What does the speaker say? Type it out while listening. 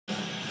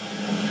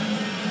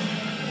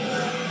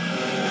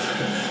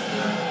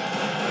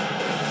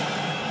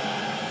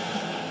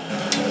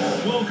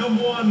Welcome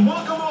one,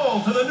 welcome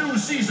all to the new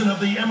season of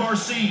the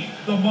MRC,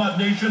 the Mod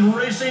Nation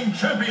Racing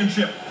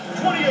Championship.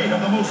 28 of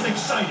the most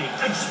exciting,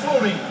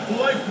 exploding,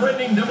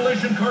 life-threatening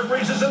demolition kart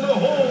races in the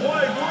whole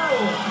wide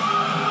world.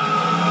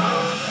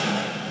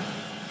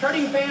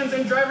 Karting fans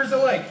and drivers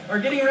alike are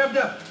getting revved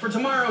up for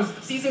tomorrow's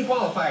season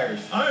qualifiers.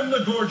 I'm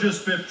the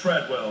gorgeous Biff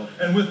Treadwell,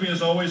 and with me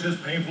as always is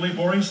painfully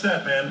boring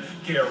statman,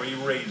 Gary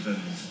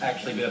Raisins.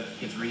 Actually,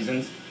 Biff, it's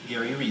Reasons,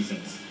 Gary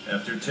Reasons.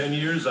 After 10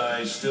 years,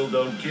 I still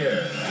don't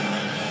care.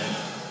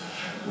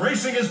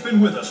 Racing has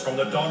been with us from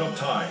the dawn of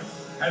time,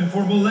 and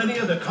for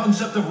millennia the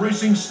concept of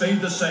racing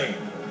stayed the same.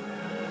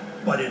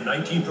 But in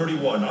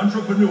 1931,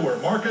 entrepreneur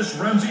Marcus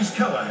Ramses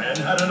Callahan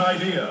had an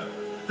idea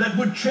that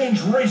would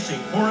change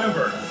racing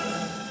forever.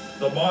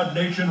 The Mod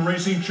Nation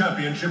Racing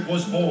Championship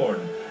was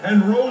born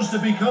and rose to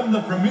become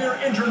the premier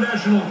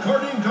international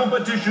karting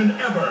competition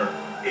ever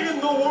in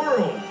the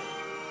world.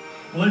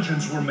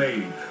 Legends were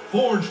made,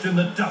 forged in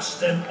the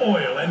dust and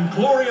oil and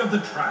glory of the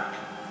track.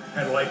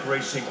 And like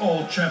racing,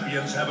 all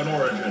champions have an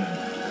origin.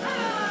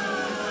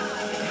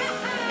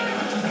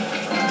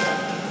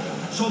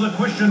 So the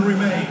question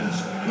remains,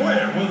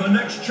 where will the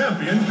next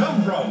champion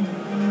come from?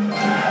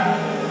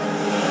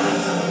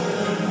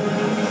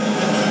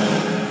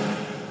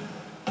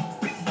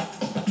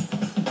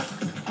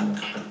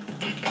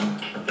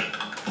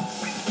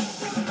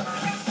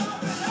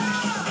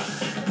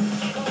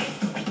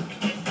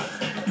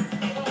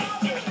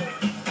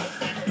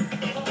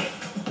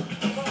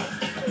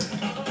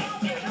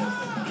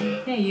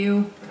 Hey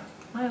you,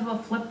 might as well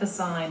flip the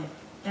sign.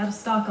 Out of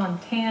stock on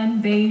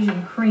tan, beige,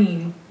 and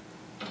cream.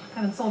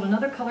 Haven't sold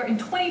another color in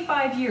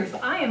 25 years,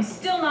 but I am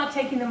still not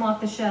taking them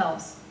off the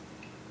shelves.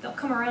 They'll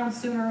come around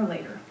sooner or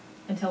later.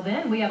 Until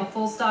then, we have a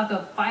full stock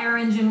of fire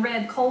engine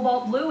red,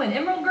 cobalt blue, and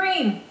emerald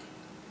green.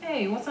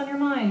 Hey, what's on your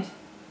mind?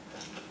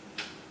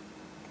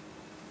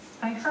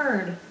 I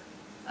heard.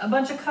 A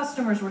bunch of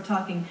customers were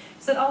talking.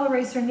 Said all a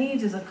racer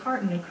needs is a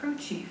kart and a crew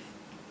chief.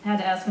 Had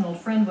to ask an old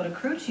friend what a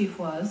crew chief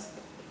was.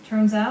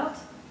 Turns out,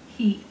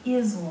 he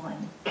is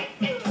one.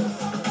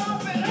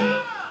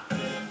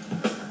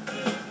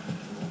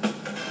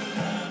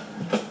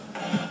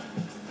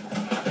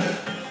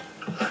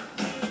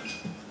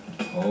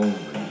 Holy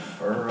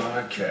fur on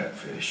a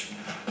catfish.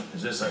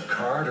 Is this a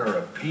cart or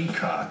a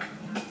peacock?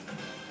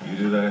 You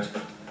do that?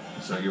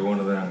 So you're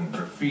one of them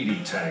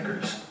graffiti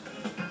taggers.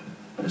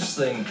 This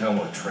thing come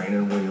with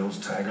training wheels,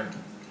 tagger?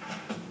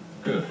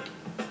 Good.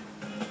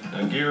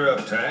 Now gear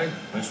up, Tag.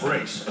 Let's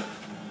race.